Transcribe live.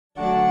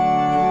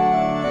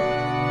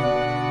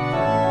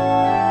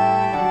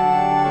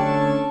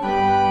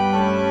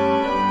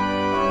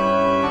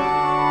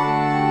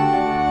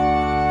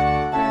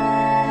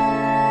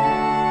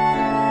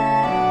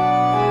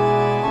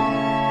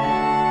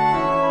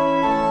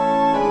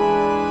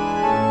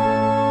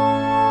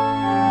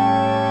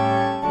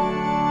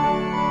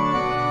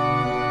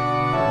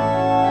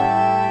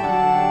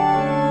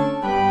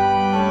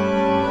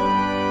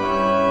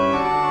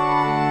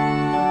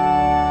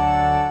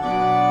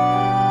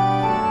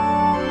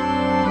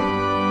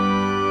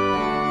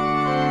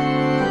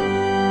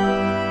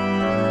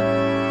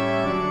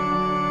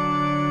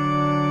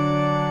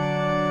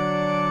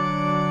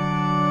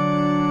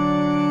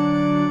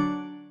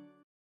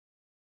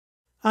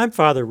I'm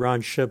Father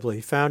Ron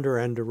Shibley, founder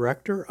and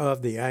director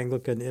of the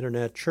Anglican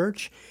Internet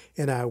Church,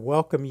 and I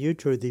welcome you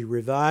to the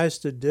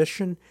revised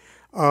edition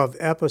of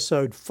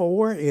Episode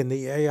 4 in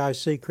the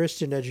AIC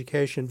Christian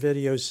Education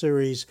video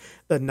series,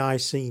 The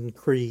Nicene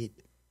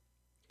Creed.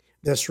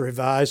 This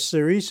revised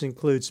series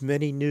includes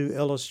many new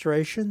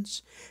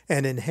illustrations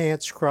and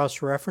enhanced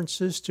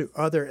cross-references to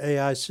other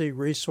AIC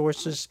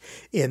resources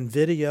in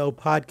video,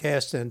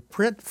 podcast, and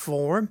print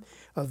form,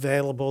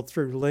 available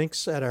through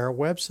links at our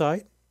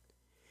website.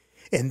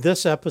 In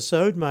this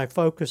episode, my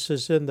focus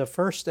is in the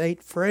first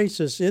 8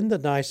 phrases in the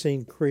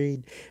Nicene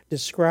Creed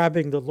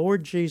describing the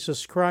Lord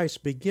Jesus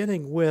Christ,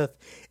 beginning with,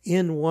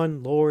 "in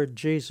one Lord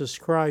Jesus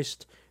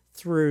Christ,"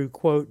 through,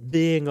 quote,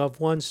 "being of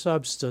one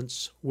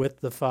substance with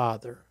the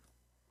Father."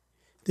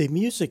 The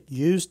music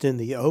used in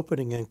the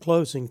opening and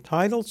closing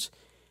titles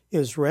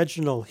is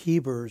Reginald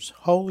Heber's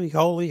 "Holy,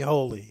 Holy,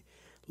 Holy,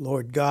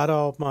 Lord God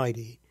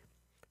Almighty,"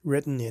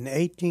 written in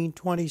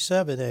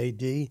 1827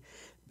 AD,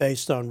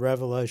 based on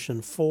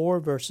Revelation 4,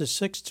 verses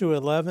 6 to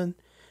 11,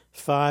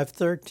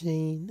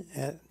 5:13,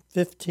 and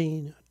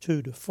 15,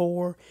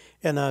 2-4,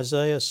 and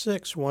Isaiah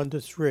 6,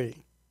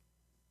 1-3.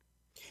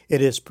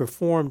 It is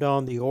performed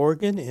on the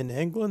organ in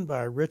England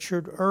by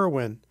Richard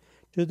Irwin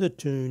to the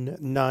tune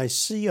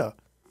Nicene,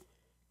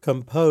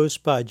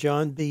 composed by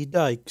John B.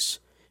 Dykes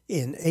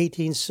in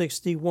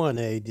 1861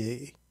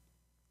 AD.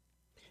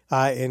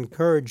 I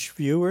encourage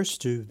viewers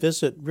to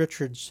visit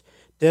Richard's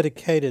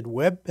dedicated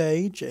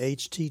webpage,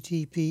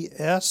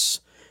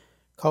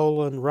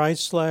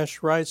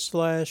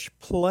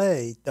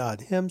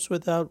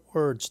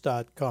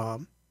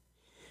 https://play.hymnswithoutwords.com,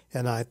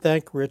 and I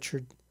thank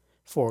Richard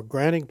for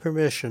granting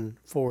permission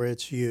for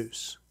its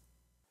use.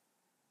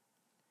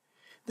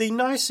 The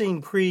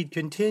Nicene Creed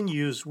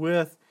continues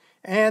with,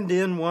 "and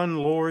in one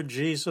Lord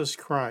Jesus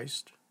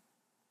Christ."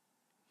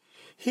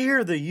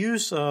 Here the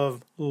use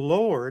of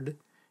Lord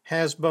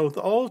has both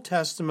Old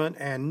Testament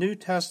and New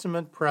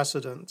Testament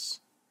precedents.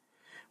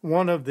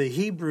 One of the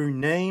Hebrew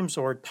names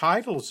or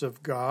titles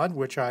of God,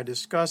 which I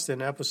discussed in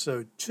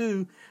episode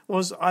 2,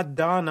 was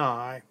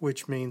Adonai,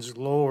 which means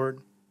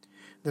Lord.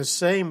 The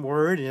same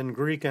word in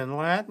Greek and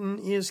Latin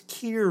is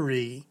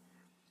Kyrie,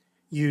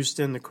 used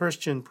in the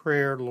Christian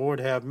prayer, "Lord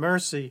have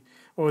mercy,"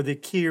 or the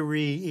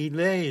Kyrie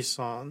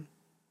eleison.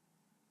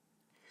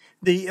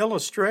 The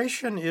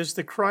illustration is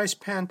the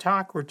Christ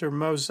Pantocrator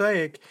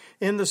mosaic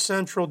in the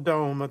central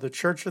dome of the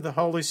Church of the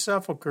Holy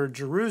Sepulchre,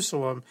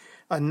 Jerusalem,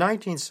 a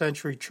 19th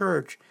century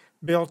church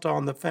built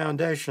on the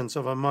foundations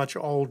of a much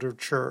older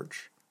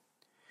church.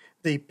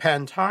 The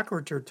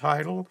Pantocrator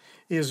title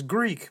is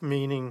Greek,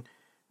 meaning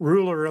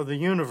ruler of the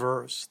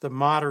universe, the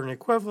modern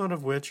equivalent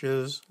of which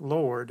is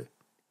Lord.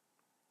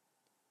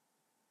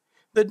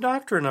 The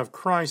doctrine of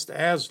Christ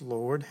as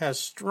Lord has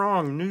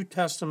strong New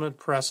Testament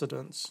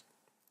precedents.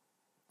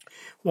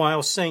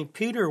 While St.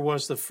 Peter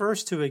was the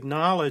first to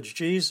acknowledge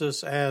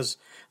Jesus as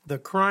the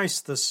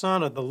Christ, the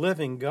Son of the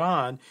living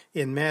God,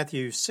 in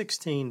Matthew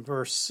 16,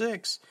 verse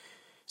 6,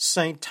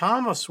 St.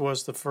 Thomas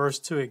was the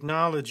first to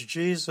acknowledge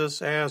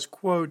Jesus as,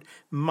 quote,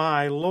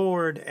 "my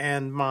Lord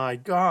and my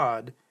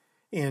God,"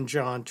 in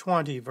John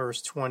 20,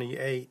 verse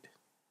 28.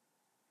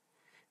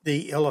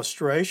 The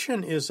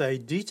illustration is a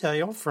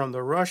detail from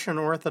the Russian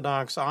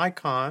Orthodox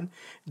icon,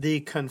 the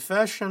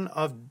Confession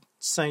of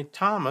St.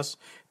 Thomas,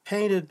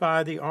 painted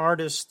by the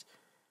artist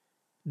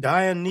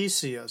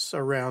Dionysius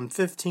around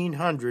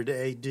 1500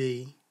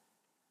 AD.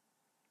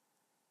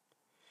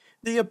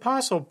 The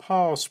Apostle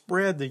Paul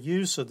spread the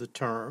use of the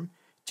term,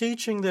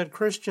 teaching that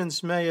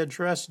Christians may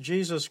address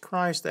Jesus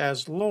Christ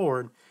as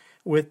Lord,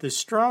 with the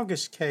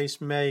strongest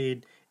case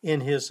made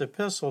in his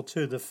epistle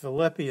to the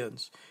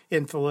Philippians.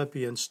 In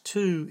Philippians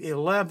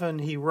 2:11,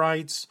 he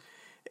writes,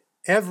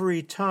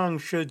 "Every tongue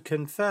should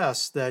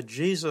confess that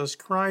Jesus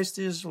Christ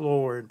is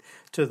Lord,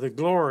 to the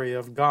glory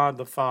of God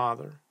the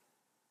Father."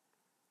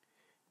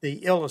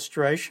 The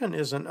illustration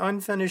is an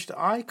unfinished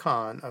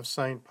icon of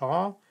St.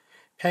 Paul,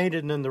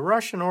 painted in the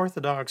Russian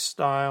Orthodox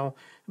style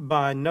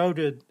by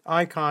noted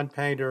icon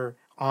painter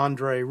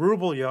Andrei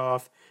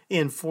Rublev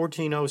in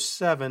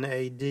 1407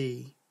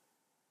 AD.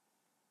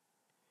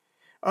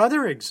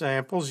 Other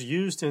examples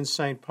used in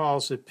St.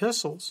 Paul's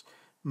epistles,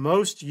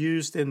 most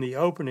used in the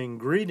opening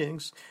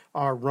greetings,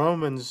 are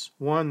Romans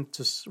 1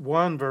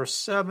 verse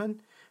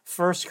 7,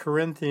 1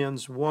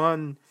 Corinthians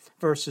 1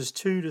 verses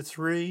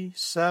 2-3,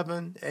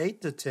 7,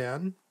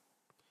 8-10,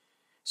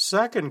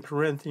 2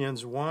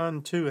 Corinthians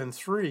 1, 2, and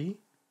 3,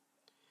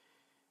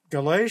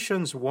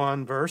 Galatians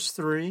 1 verse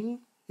 3,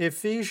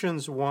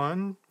 Ephesians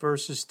 1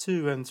 verses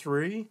 2 and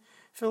 3,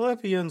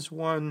 Philippians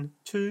 1,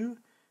 2,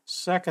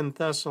 2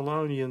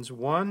 Thessalonians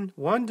 1,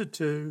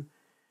 1-2,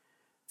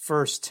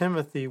 1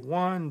 Timothy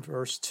 1,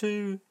 verse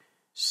 2,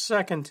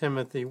 2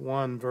 Timothy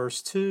 1,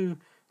 verse 2,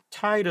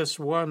 Titus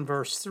 1,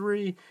 verse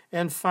 3,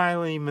 and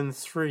Philemon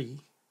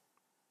 3.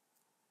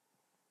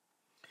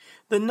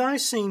 The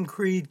Nicene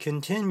Creed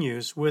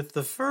continues with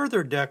the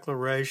further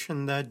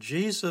declaration that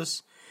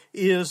Jesus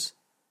is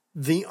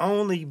the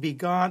only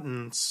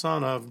begotten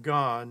Son of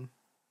God.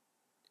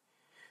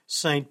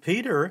 St.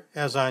 Peter,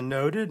 as I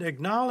noted,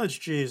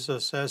 acknowledged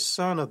Jesus as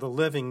Son of the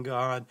living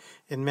God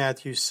in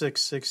Matthew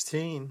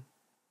 6:16.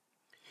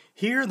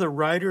 Here the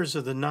writers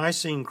of the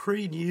Nicene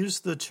Creed use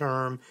the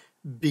term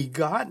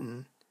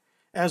begotten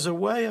as a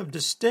way of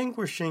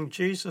distinguishing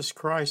Jesus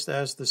Christ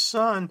as the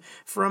Son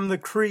from the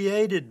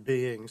created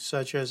beings,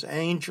 such as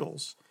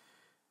angels,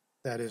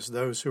 that is,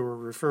 those who are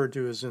referred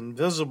to as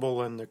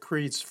invisible in the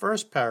Creed's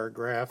first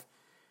paragraph,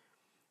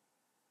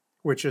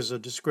 which is a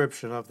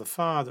description of the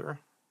Father.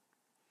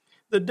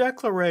 The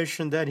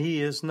declaration that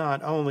he is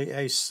not only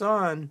a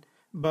Son,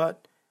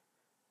 but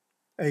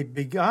a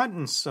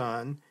begotten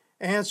Son,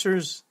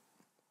 answers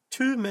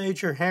two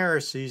major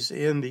heresies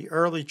in the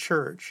early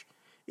church,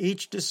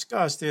 each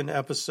discussed in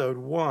episode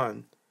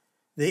 1.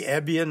 The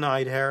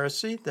Ebionite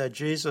heresy, that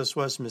Jesus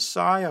was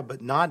Messiah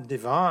but not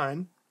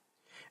divine,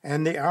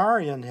 and the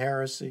Arian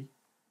heresy,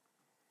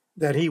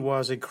 that he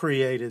was a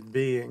created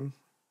being.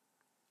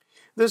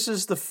 This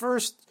is the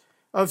first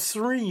of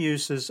three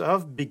uses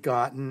of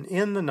begotten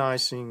in the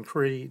Nicene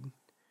Creed.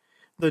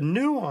 The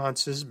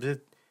nuances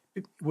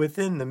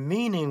within the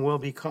meaning will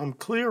become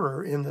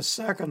clearer in the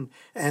second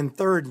and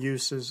third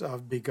uses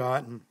of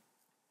begotten.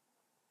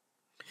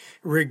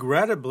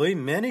 Regrettably,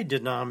 many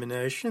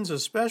denominations,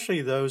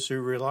 especially those who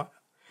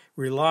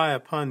rely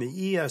upon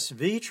the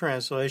ESV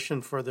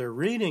translation for their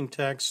reading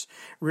texts,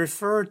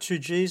 refer to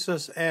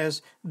Jesus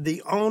as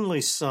the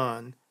only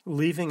Son,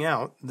 leaving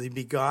out the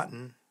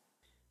begotten.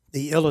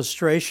 The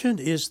illustration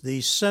is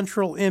the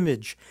central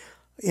image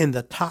in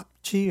the top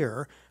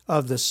tier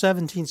of the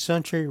 17th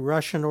century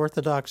Russian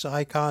Orthodox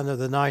icon of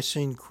the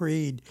Nicene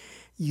Creed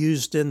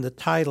used in the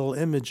title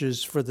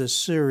images for this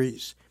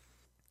series.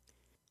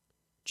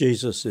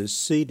 Jesus is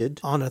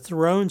seated on a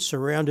throne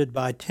surrounded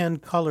by 10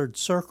 colored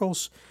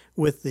circles,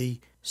 with the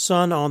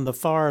sun on the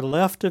far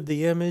left of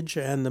the image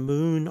and the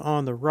moon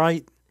on the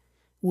right,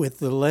 with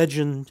the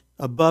legend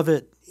above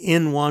it,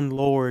 "In one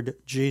Lord,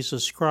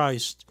 Jesus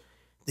Christ,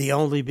 the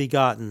only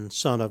begotten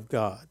Son of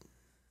God."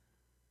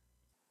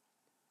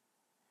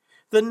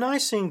 The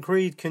Nicene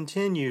Creed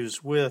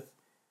continues with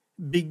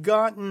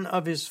begotten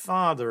of his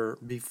Father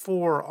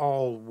before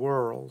all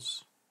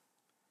worlds.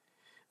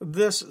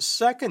 This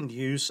second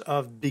use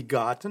of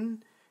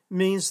begotten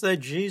means that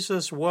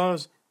Jesus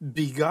was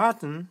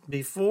begotten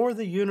before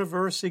the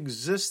universe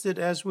existed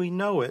as we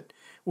know it,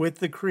 with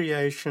the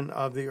creation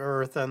of the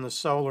earth and the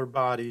solar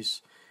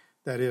bodies,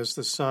 that is,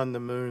 the sun, the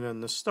moon,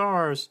 and the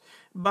stars,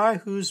 by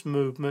whose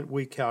movement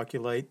we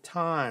calculate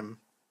time.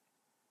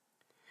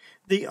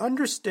 The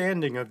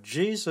understanding of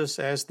Jesus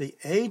as the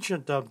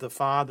agent of the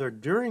Father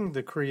during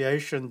the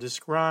creation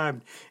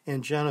described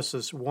in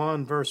Genesis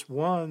 1, verse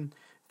 1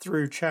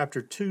 through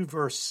chapter 2,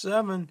 verse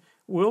 7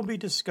 will be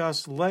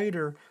discussed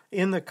later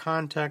in the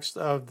context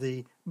of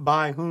the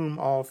 "by whom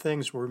all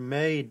things were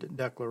made"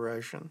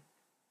 declaration.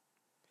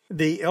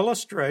 The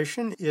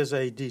illustration is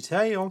a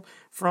detail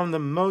from the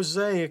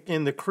mosaic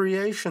in the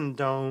creation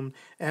dome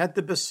at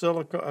the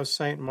Basilica of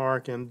St.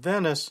 Mark in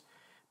Venice,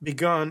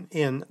 begun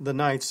in the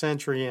 9th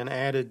century and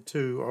added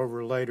to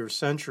over later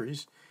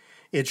centuries.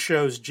 It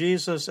shows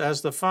Jesus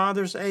as the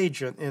Father's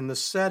agent in the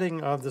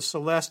setting of the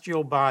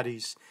celestial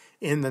bodies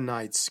in the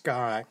night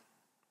sky.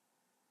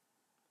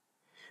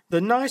 The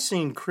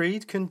Nicene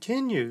Creed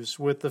continues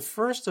with the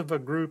first of a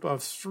group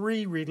of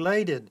three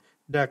related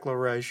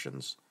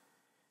declarations: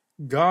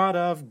 God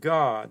of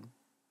God.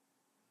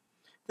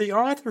 The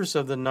authors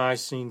of the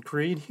Nicene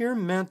Creed here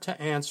meant to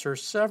answer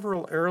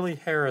several early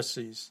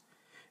heresies,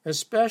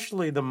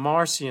 especially the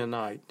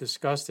Marcionite,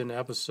 discussed in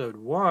episode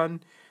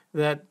 1,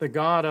 that the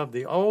God of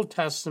the Old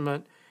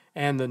Testament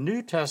and the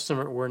New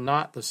Testament were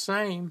not the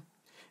same,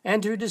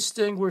 and to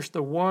distinguish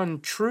the one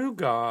true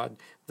God,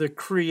 the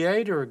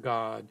Creator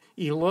God,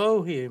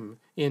 Elohim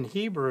in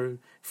Hebrew,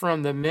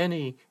 from the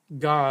many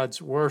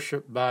gods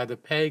worshipped by the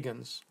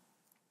pagans.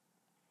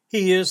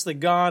 He is the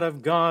God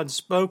of gods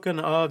spoken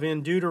of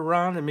in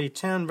Deuteronomy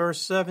 10,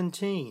 verse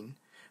 17.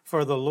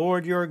 For the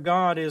Lord your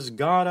God is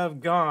God of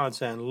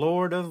gods and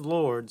Lord of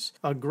lords,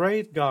 a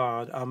great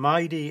God, a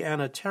mighty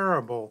and a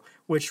terrible,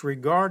 which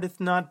regardeth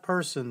not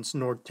persons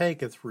nor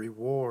taketh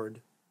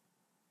reward.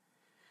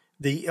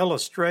 The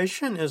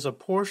illustration is a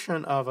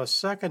portion of a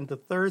 2nd to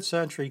 3rd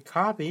century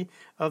copy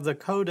of the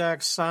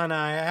Codex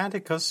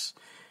Sinaiticus,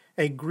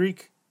 a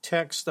Greek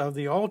text of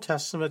the Old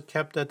Testament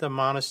kept at the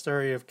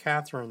monastery of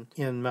Catherine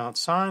in Mount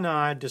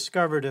Sinai,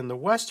 discovered in the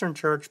Western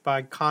Church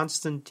by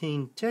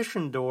Constantine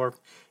Tischendorf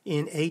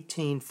in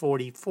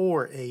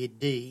 1844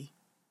 AD.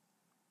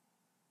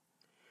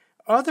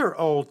 Other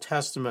Old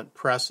Testament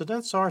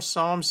precedents are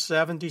Psalm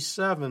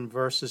 77,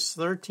 verses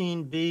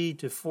 13b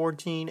to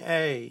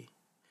 14a.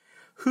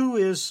 Who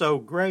is so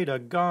great a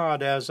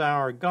God as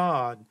our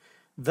God?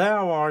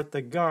 Thou art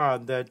the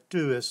God that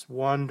doest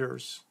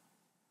wonders.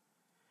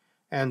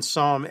 And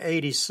Psalm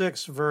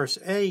 86, verse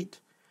 8,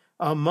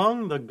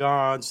 Among the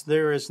gods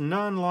there is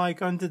none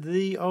like unto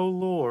thee, O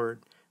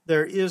Lord.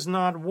 There is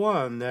not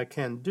one that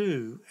can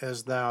do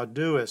as thou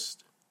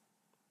doest.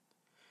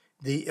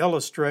 The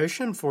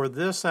illustration for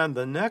this and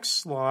the next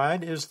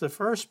slide is the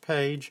first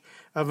page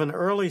of an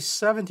early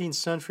 17th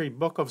century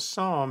book of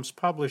Psalms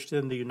published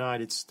in the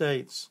United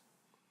States.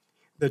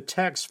 The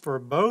text for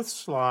both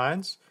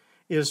slides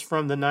is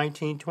from the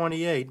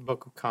 1928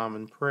 Book of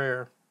Common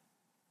Prayer.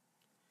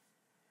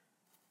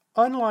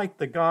 Unlike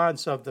the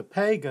gods of the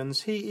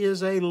pagans, he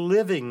is a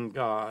living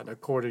God,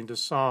 according to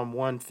Psalm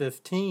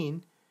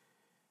 115,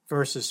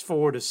 verses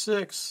 4 to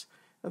 6.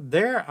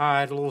 Their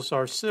idols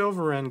are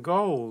silver and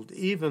gold,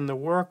 even the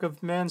work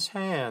of men's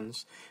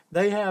hands.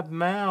 They have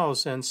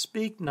mouths and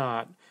speak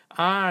not,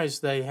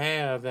 eyes they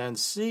have and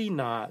see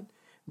not.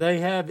 They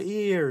have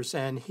ears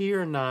and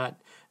hear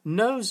not,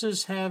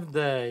 noses have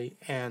they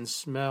and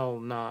smell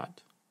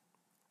not.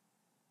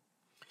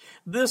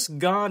 This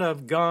God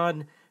of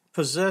God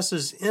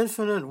possesses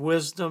infinite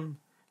wisdom,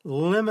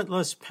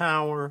 limitless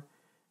power,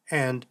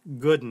 and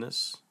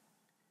goodness.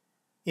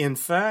 In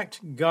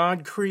fact,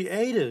 God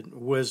created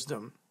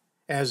wisdom,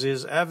 as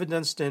is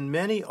evidenced in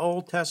many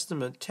Old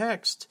Testament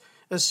texts,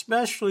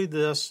 especially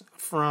this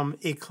from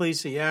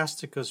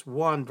Ecclesiasticus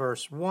 1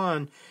 verse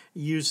 1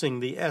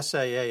 using the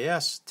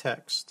SAAS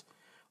text.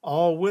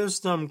 All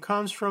wisdom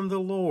comes from the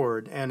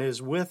Lord and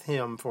is with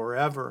him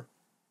forever.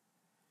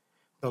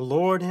 The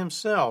Lord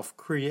himself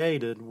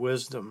created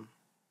wisdom.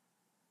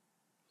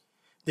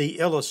 The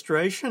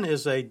illustration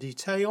is a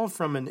detail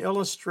from an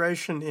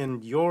illustration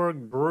in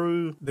Georg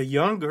Bru the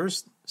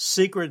Younger's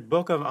Secret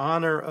Book of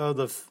Honor of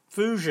the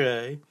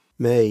Fugge,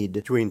 made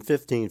between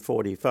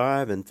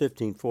 1545 and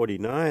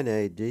 1549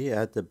 AD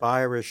at the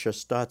Bayerische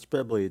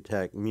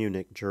Staatsbibliothek,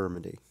 Munich,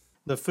 Germany.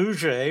 The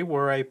Fugge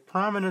were a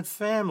prominent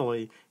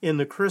family in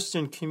the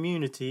Christian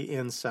community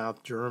in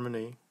South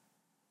Germany.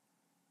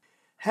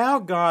 How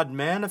God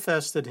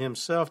manifested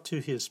himself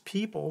to his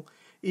people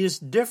is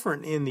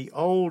different in the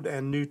Old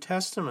and New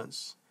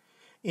Testaments.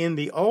 In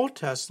the Old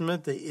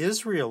Testament, the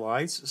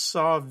Israelites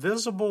saw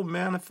visible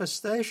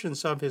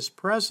manifestations of his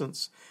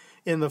presence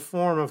in the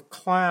form of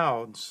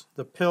clouds,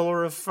 the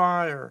pillar of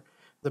fire,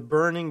 the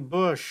burning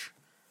bush,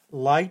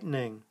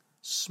 lightning,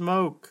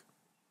 smoke,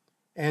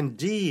 and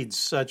deeds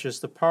such as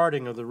the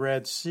parting of the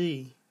Red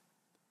Sea.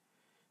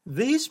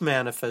 These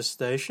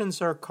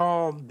manifestations are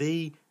called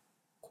the,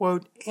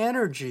 quote,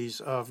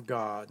 energies of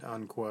God,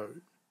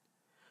 unquote.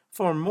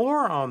 For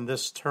more on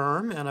this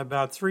term and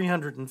about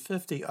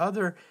 350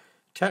 other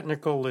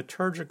technical,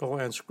 liturgical,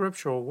 and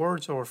scriptural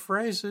words or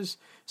phrases,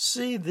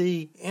 see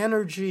the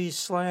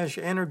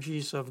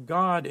energy/energies of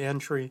God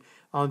entry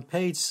on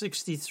page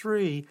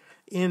 63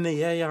 in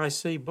the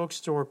AIC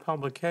bookstore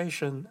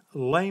publication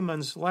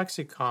Layman's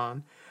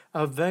Lexicon,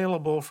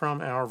 available from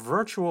our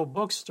virtual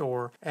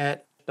bookstore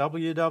at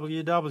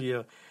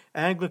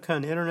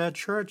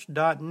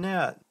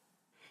www.anglicaninternetchurch.net.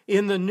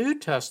 In the New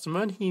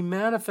Testament, he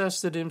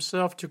manifested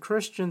himself to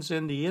Christians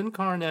in the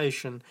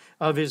incarnation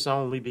of his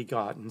only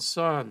begotten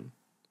Son.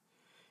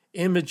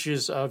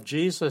 Images of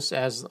Jesus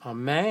as a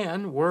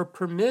man were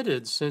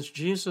permitted since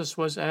Jesus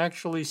was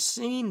actually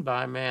seen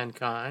by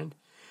mankind,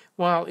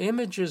 while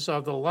images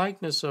of the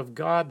likeness of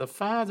God the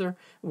Father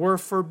were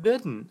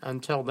forbidden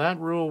until that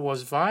rule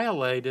was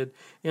violated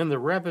in the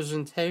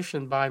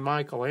representation by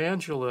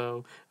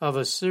Michelangelo of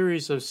a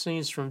series of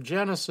scenes from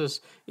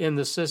Genesis in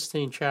the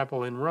Sistine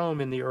Chapel in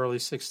Rome in the early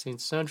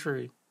 16th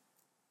century.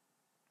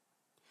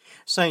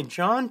 St.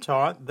 John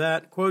taught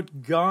that,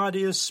 quote, God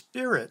is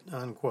spirit,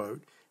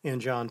 unquote, in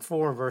John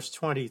 4, verse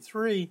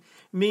 23,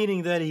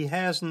 meaning that he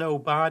has no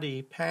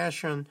body,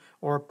 passion,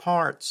 or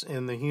parts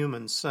in the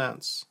human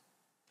sense.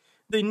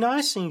 The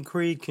Nicene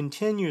Creed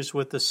continues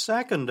with the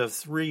second of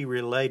three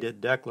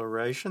related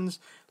declarations,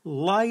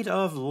 light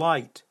of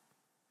light.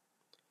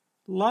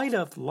 Light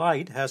of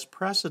light has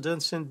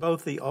precedence in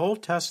both the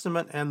Old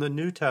Testament and the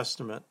New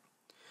Testament.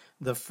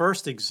 The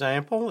first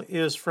example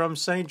is from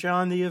St.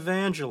 John the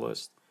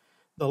Evangelist.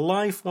 The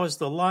life was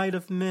the light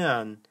of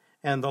men,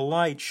 and the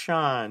light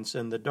shines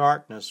in the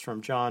darkness,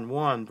 from John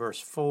 1, verse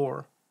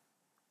 4.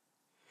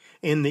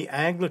 In the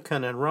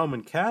Anglican and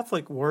Roman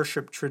Catholic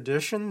worship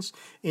traditions,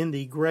 in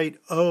the great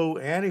O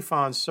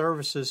antiphon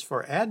services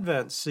for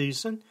Advent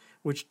season,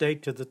 which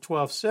date to the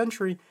 12th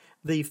century,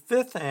 the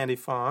fifth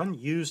antiphon,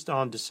 used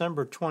on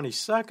December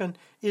 22nd,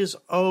 is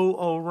O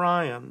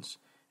Orions,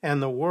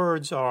 and the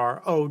words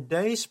are, O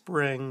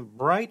dayspring,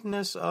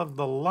 brightness of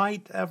the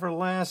light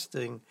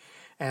everlasting,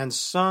 and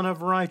Son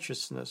of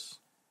righteousness.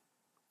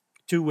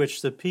 To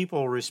which the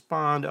people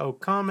respond, O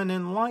come and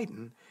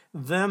enlighten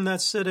them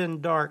that sit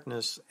in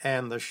darkness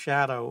and the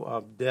shadow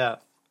of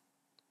death.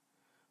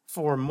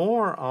 For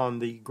more on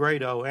the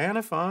Great O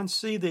Antiphon,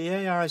 see the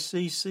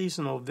AIC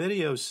seasonal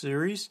video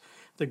series,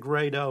 The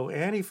Great O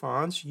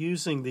Antiphons,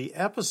 using the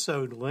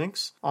episode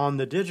links on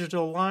the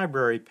digital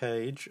library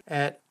page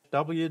at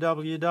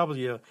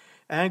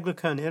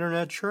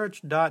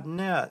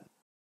www.anglicaninternetchurch.net.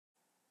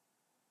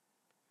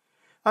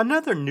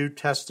 Another New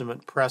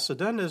Testament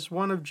precedent is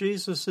one of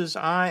Jesus'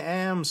 I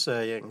am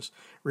sayings,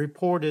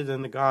 reported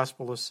in the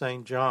Gospel of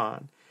St.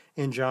 John.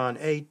 In John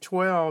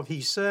 8:12, he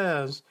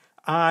says,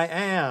 I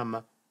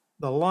am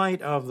the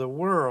light of the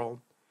world.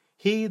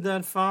 He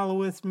that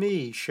followeth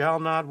me shall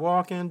not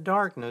walk in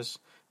darkness,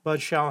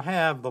 but shall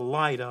have the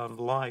light of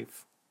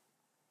life.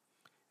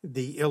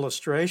 The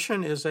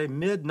illustration is a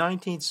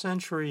mid-19th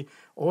century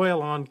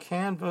oil on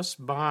canvas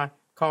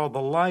called The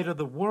Light of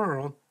the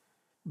World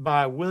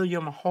by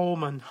William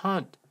Holman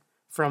Hunt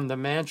from the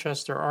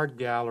Manchester Art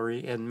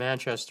Gallery in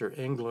Manchester,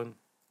 England.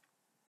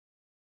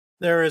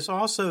 There is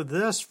also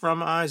this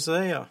from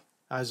Isaiah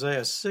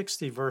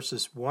 60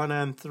 verses 1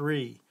 and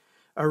 3.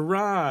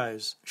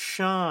 Arise,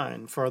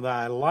 shine, for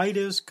thy light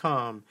is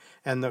come,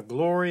 and the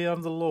glory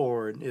of the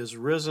Lord is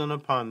risen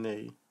upon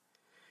thee.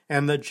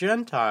 And the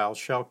Gentiles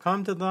shall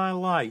come to thy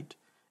light,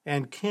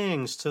 and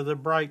kings to the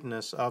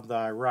brightness of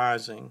thy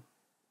rising.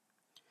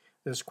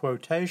 This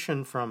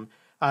quotation from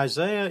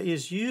Isaiah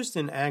is used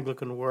in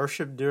Anglican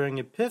worship during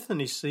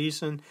Epiphany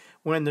season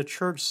when the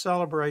church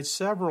celebrates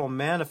several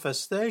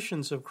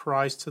manifestations of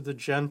Christ to the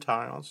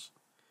Gentiles.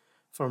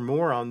 For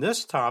more on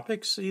this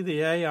topic, see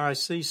the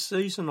AIC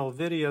seasonal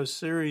video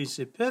series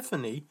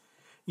Epiphany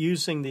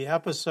using the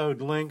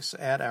episode links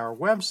at our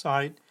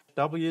website,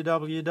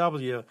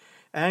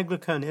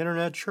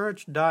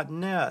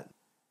 www.anglicaninternetchurch.net.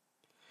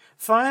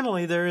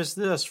 Finally, there is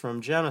this from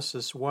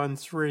Genesis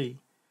 1:3,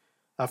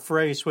 a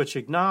phrase which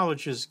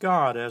acknowledges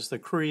God as the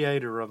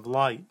creator of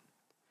light.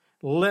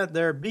 Let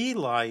there be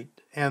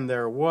light, and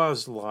there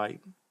was light.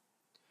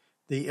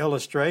 The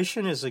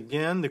illustration is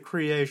again the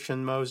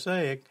creation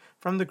mosaic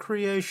from the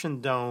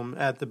creation dome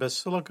at the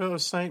Basilica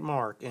of St.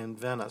 Mark in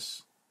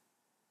Venice.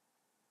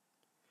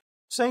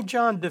 St.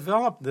 John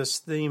developed this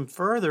theme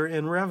further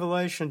in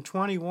Revelation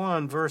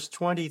 21, verse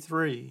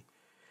 23.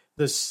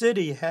 The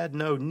city had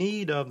no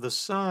need of the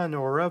sun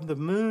or of the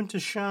moon to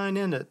shine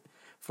in it,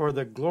 for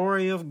the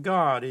glory of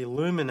God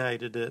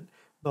illuminated it.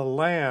 The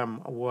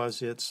Lamb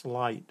was its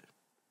light.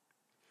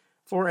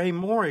 For a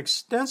more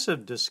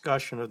extensive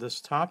discussion of this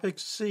topic,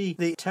 see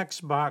the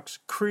text box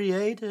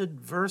Created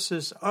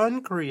versus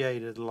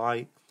Uncreated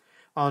Light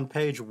on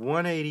page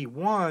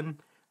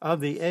 181 of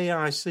the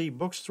AIC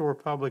bookstore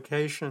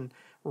publication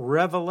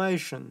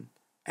Revelation,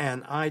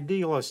 an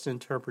Idealist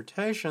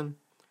Interpretation,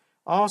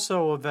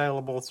 also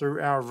available through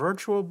our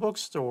virtual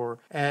bookstore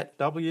at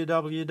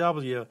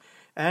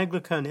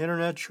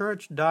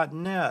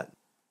www.anglicaninternetchurch.net.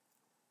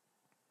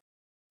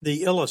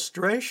 The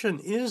illustration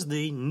is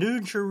the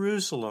New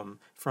Jerusalem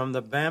from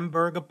the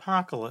Bamberg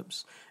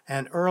Apocalypse,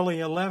 an early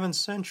 11th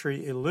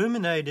century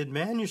illuminated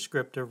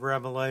manuscript of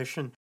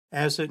Revelation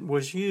as it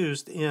was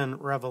used in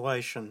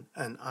Revelation,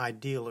 an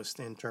Idealist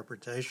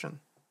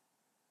Interpretation.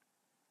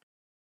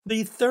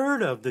 The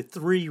third of the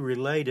three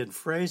related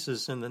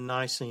phrases in the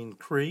Nicene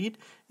Creed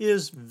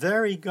is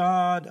very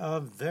God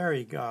of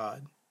very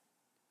God.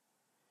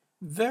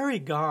 Very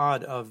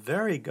God of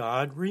very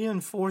God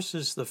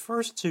reinforces the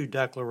first two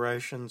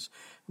declarations,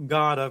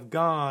 God of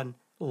God,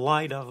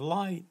 light of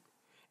light,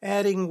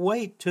 adding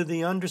weight to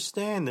the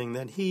understanding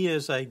that he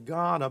is a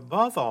God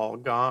above all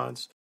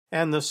gods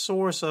and the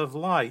source of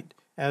light,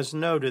 as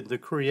noted the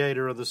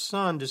creator of the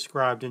sun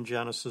described in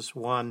Genesis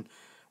 1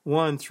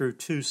 through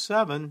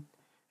 2:7,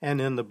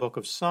 and in the book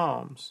of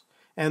Psalms,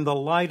 and the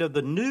light of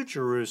the New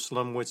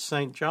Jerusalem which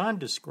St. John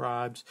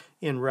describes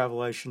in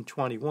Revelation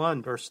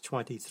 21, verse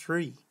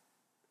 23.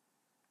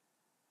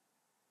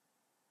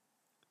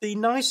 The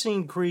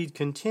Nicene Creed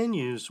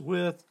continues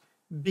with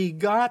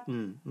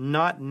begotten,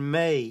 not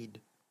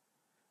made.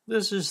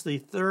 This is the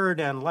third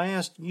and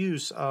last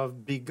use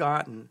of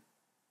begotten.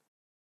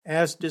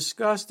 As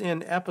discussed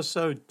in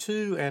episode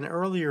 2 and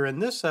earlier in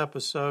this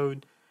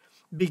episode,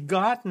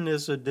 begotten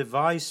is a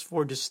device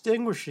for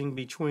distinguishing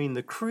between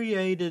the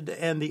created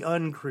and the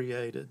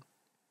uncreated.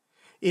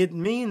 It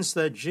means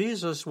that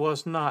Jesus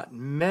was not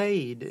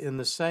made in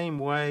the same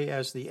way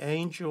as the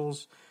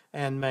angels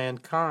and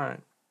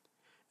mankind.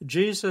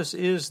 Jesus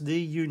is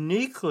the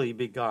uniquely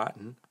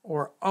begotten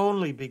or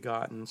only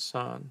begotten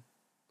Son.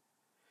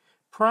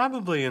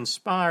 Probably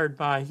inspired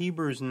by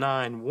Hebrews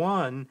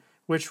 9:1,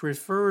 which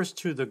refers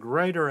to the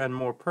greater and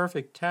more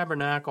perfect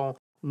tabernacle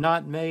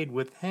not made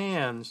with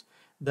hands,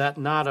 that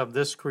not of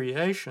this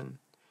creation.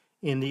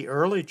 In the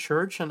early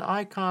church, an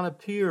icon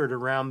appeared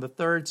around the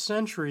 3rd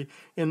century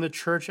in the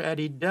church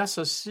at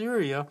Edessa,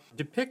 Syria,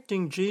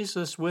 depicting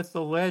Jesus with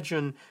the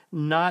legend,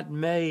 not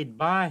made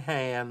by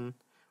hand,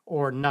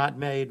 or not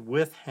made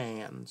with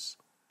hands.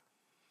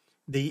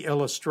 The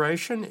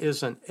illustration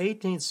is an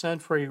 18th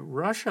century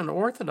Russian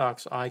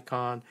Orthodox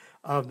icon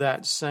of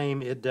that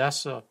same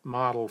Edessa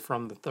model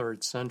from the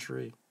 3rd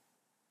century.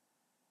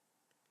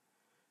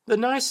 The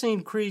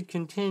Nicene Creed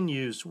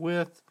continues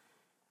with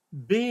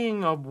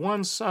being of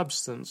one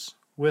substance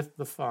with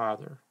the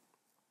Father.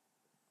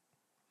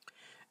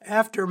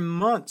 After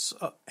months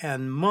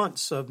and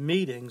months of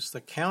meetings,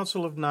 the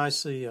Council of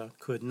Nicaea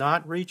could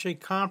not reach a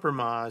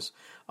compromise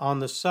on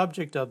the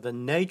subject of the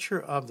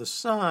nature of the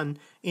Son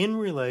in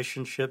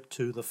relationship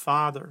to the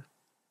Father.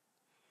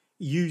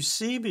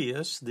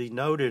 Eusebius, the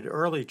noted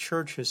early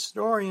church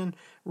historian,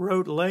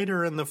 wrote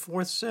later in the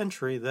 4th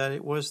century that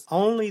it was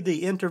only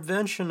the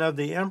intervention of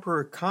the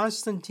Emperor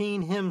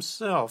Constantine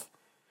himself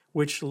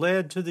which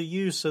led to the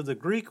use of the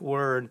Greek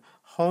word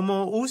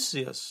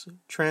homoousios,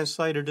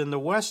 translated in the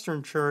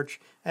Western Church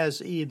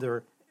as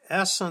either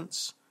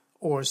essence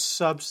or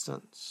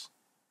substance.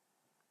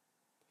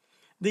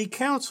 The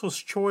Council's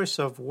choice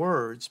of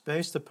words,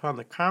 based upon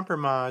the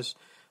compromise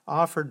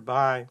offered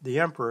by the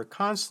Emperor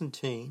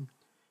Constantine,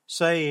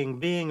 saying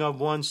being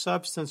of one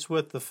substance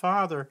with the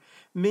Father,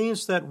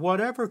 means that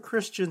whatever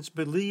Christians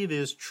believe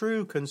is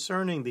true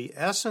concerning the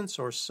essence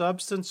or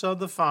substance of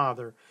the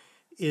Father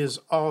is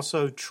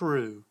also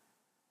true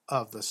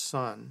of the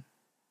Son.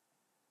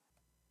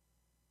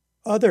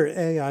 Other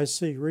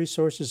AIC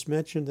resources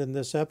mentioned in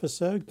this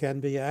episode can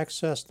be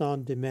accessed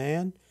on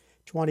demand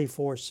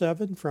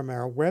 24/7 from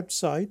our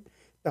website,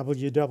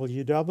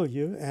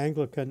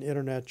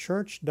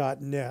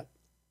 www.anglicaninternetchurch.net.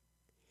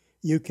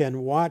 You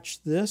can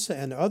watch this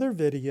and other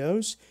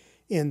videos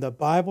in the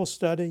Bible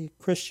study,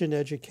 Christian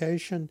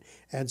education,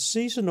 and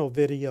seasonal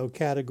video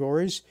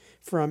categories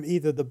from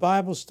either the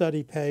Bible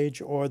study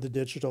page or the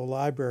digital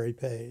library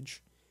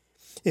page.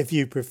 If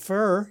you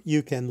prefer,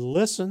 you can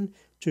listen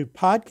to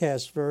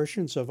podcast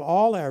versions of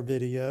all our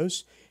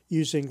videos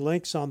using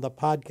links on the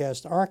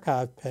podcast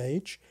archive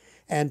page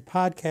and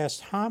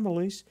podcast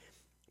homilies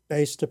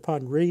based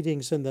upon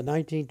readings in the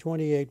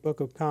 1928 Book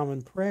of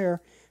Common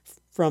Prayer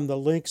from the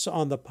links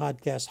on the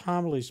podcast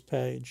homilies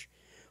page.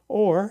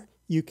 Or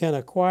you can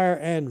acquire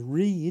and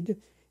read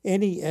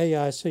any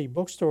AIC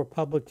bookstore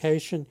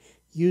publication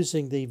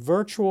using the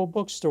virtual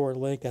bookstore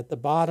link at the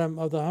bottom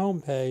of the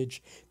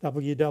homepage,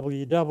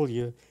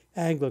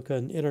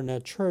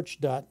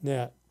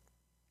 www.anglicaninternetchurch.net.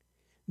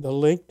 The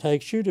link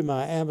takes you to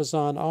my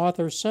Amazon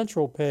Author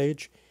Central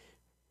page,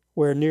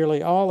 where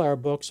nearly all our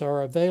books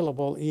are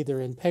available either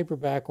in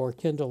paperback or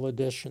Kindle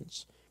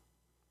editions.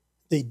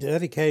 The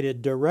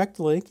dedicated direct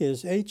link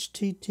is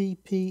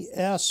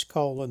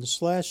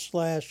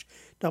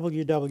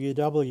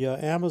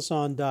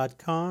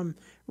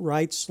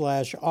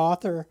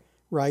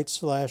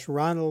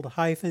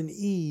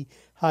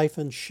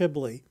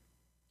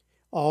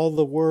All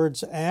the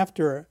words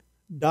after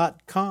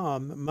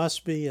 .com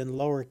must be in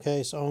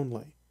lowercase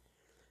only.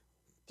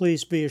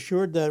 Please be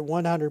assured that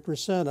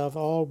 100% of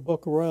all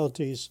book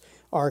royalties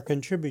are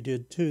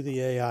contributed to the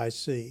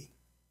AIC.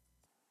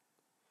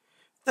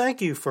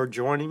 Thank you for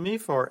joining me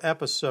for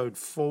episode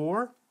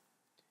 4.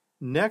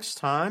 Next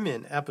time,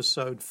 in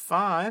episode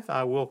 5,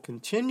 I will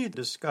continue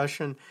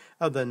discussion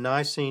of the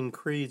Nicene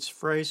Creed's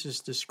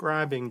phrases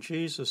describing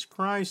Jesus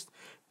Christ,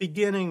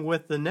 beginning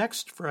with the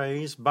next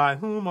phrase, by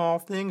whom all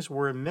things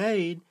were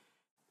made.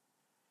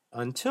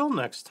 Until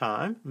next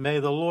time, may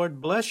the Lord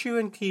bless you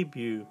and keep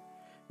you.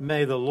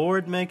 May the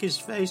Lord make his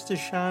face to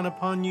shine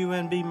upon you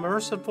and be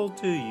merciful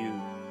to you.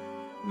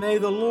 May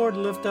the Lord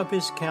lift up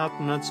his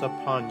countenance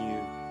upon you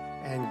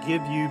and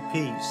give you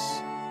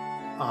peace.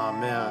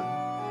 Amen.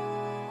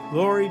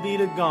 Glory be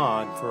to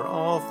God for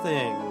all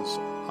things.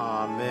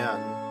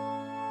 Amen.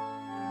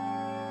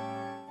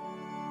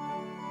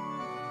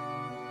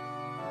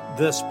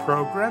 This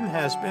program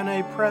has been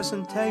a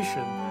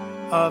presentation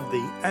of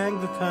the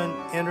Anglican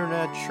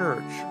Internet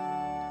Church.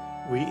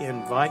 We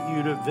invite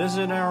you to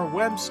visit our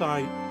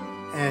website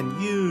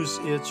and use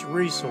its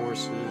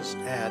resources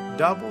at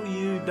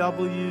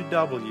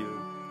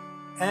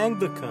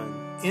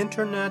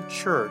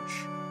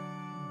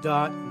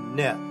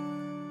www.anglicaninternetchurch.net.